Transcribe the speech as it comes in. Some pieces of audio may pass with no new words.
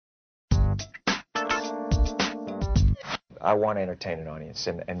I want to entertain an audience,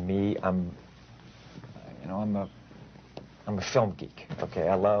 and me, I'm a film geek. Okay,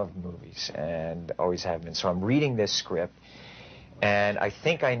 I love movies and always have been. So I'm reading this script, and I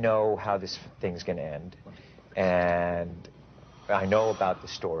think I know how this thing's going to end, and I know about the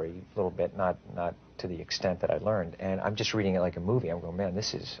story a little bit, not to the extent that I learned, and I'm just reading it like a movie. I'm going, man,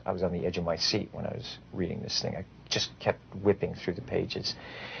 I was on the edge of my seat when I was reading this thing. I just kept whipping through the pages,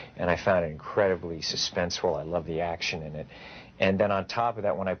 and I found it incredibly suspenseful. I love the action in it. And then on top of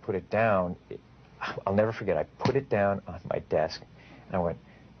that, when I put it down, I'll never forget, I put it down on my desk, and I went,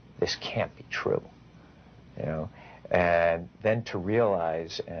 this can't be true, you know? And then to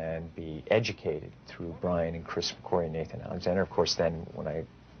realize and be educated through Brian and Chris McCoy and Nathan Alexander, of course, then when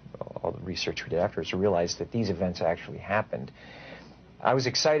all the research we did afterwards, to realize that these events actually happened. I was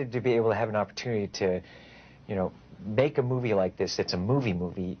excited to be able to have an opportunity to, you know, make a movie like this that's a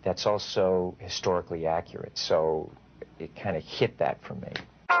movie that's also historically accurate. So it kind of hit that for me.